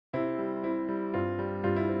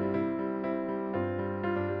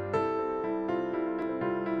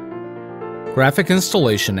Graphic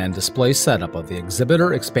installation and display setup of the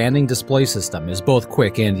Exhibitor expanding display system is both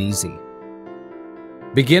quick and easy.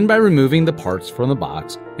 Begin by removing the parts from the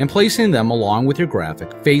box and placing them along with your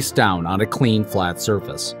graphic face down on a clean, flat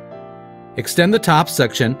surface. Extend the top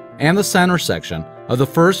section and the center section of the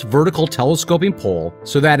first vertical telescoping pole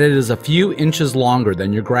so that it is a few inches longer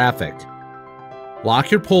than your graphic.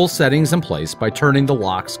 Lock your pole settings in place by turning the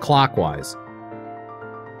locks clockwise.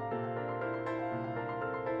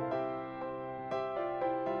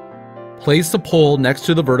 Place the pole next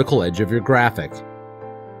to the vertical edge of your graphic.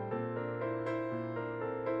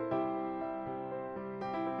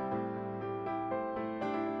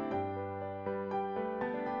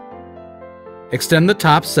 Extend the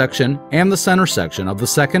top section and the center section of the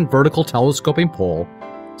second vertical telescoping pole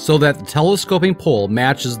so that the telescoping pole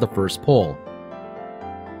matches the first pole.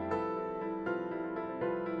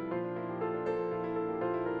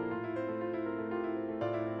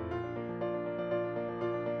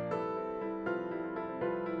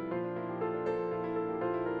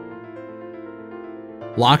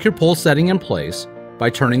 Lock your pole setting in place by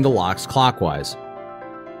turning the locks clockwise.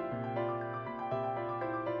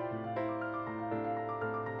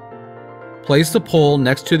 Place the pole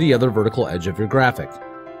next to the other vertical edge of your graphic.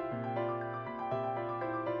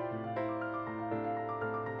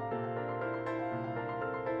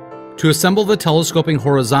 To assemble the telescoping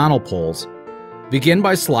horizontal poles, begin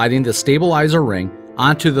by sliding the stabilizer ring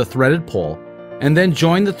onto the threaded pole and then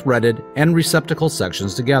join the threaded and receptacle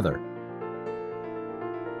sections together.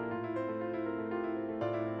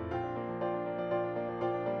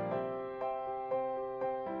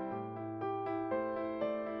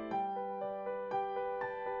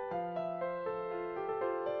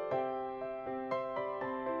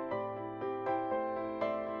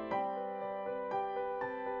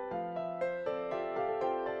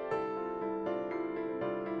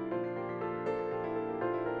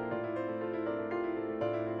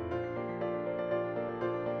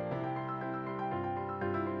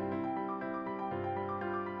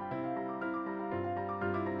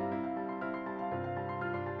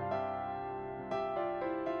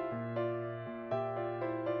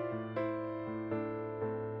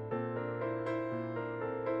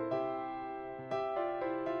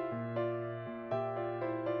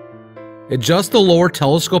 Adjust the lower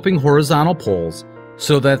telescoping horizontal poles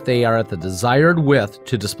so that they are at the desired width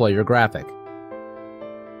to display your graphic.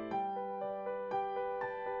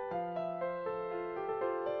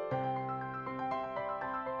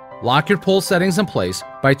 Lock your pole settings in place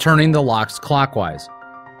by turning the locks clockwise.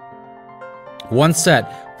 Once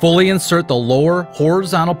set, fully insert the lower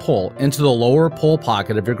horizontal pole into the lower pole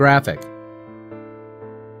pocket of your graphic.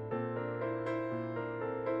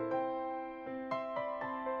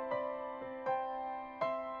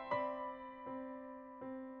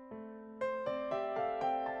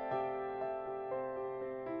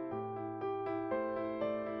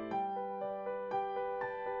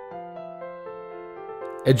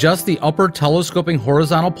 Adjust the upper telescoping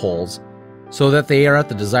horizontal poles so that they are at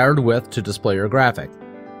the desired width to display your graphic.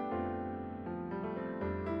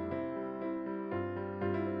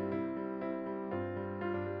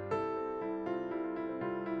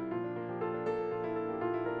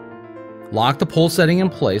 Lock the pole setting in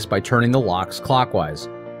place by turning the locks clockwise.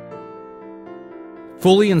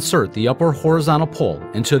 Fully insert the upper horizontal pole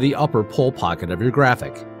into the upper pole pocket of your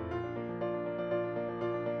graphic.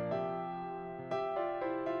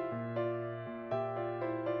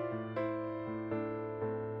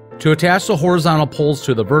 To attach the horizontal poles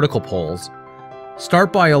to the vertical poles,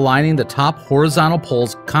 start by aligning the top horizontal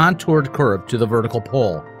pole's contoured curve to the vertical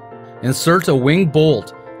pole. Insert a wing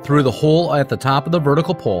bolt through the hole at the top of the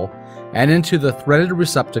vertical pole and into the threaded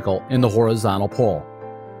receptacle in the horizontal pole.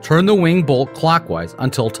 Turn the wing bolt clockwise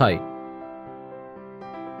until tight.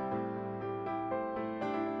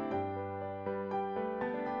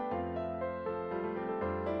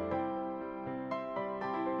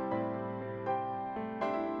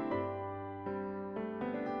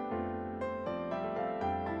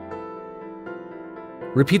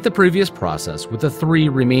 Repeat the previous process with the 3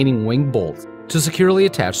 remaining wing bolts to securely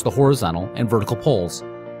attach the horizontal and vertical poles.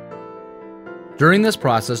 During this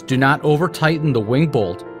process, do not over-tighten the wing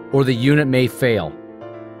bolt or the unit may fail.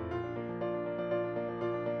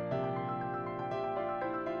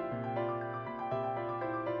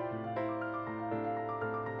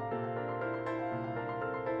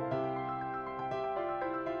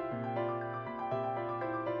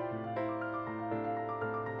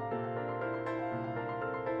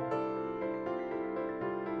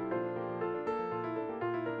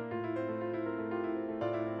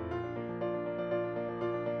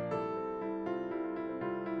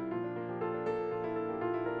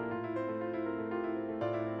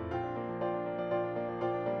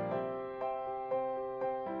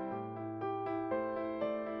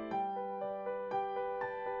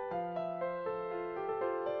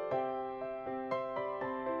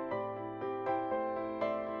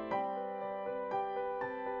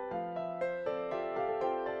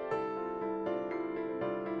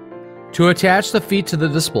 To attach the feet to the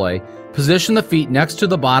display, position the feet next to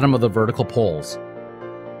the bottom of the vertical poles.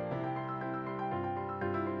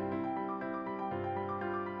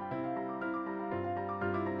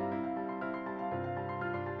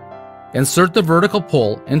 Insert the vertical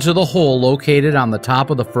pole into the hole located on the top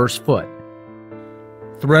of the first foot.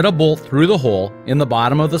 Thread a bolt through the hole in the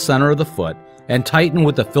bottom of the center of the foot and tighten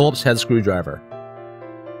with the Phillips head screwdriver.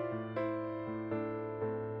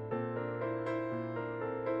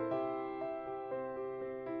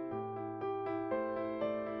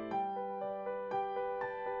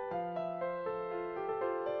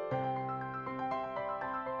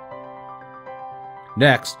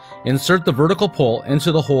 Next, insert the vertical pole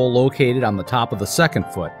into the hole located on the top of the second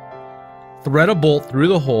foot. Thread a bolt through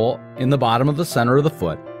the hole in the bottom of the center of the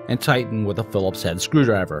foot and tighten with a Phillips head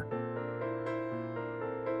screwdriver.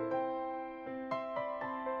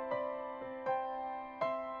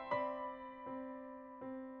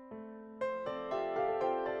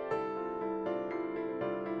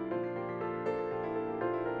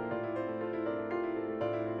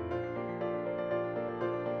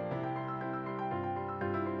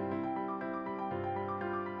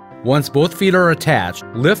 Once both feet are attached,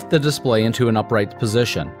 lift the display into an upright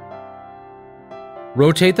position.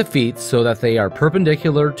 Rotate the feet so that they are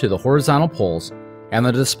perpendicular to the horizontal poles and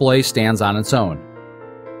the display stands on its own.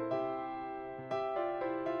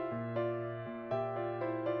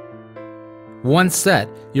 Once set,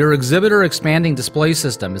 your exhibitor expanding display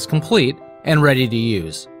system is complete and ready to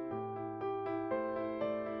use.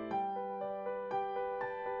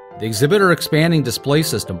 The exhibitor expanding display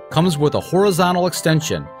system comes with a horizontal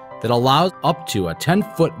extension that allows up to a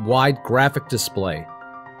 10-foot wide graphic display.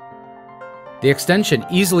 The extension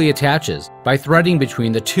easily attaches by threading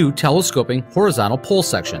between the two telescoping horizontal pole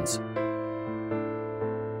sections.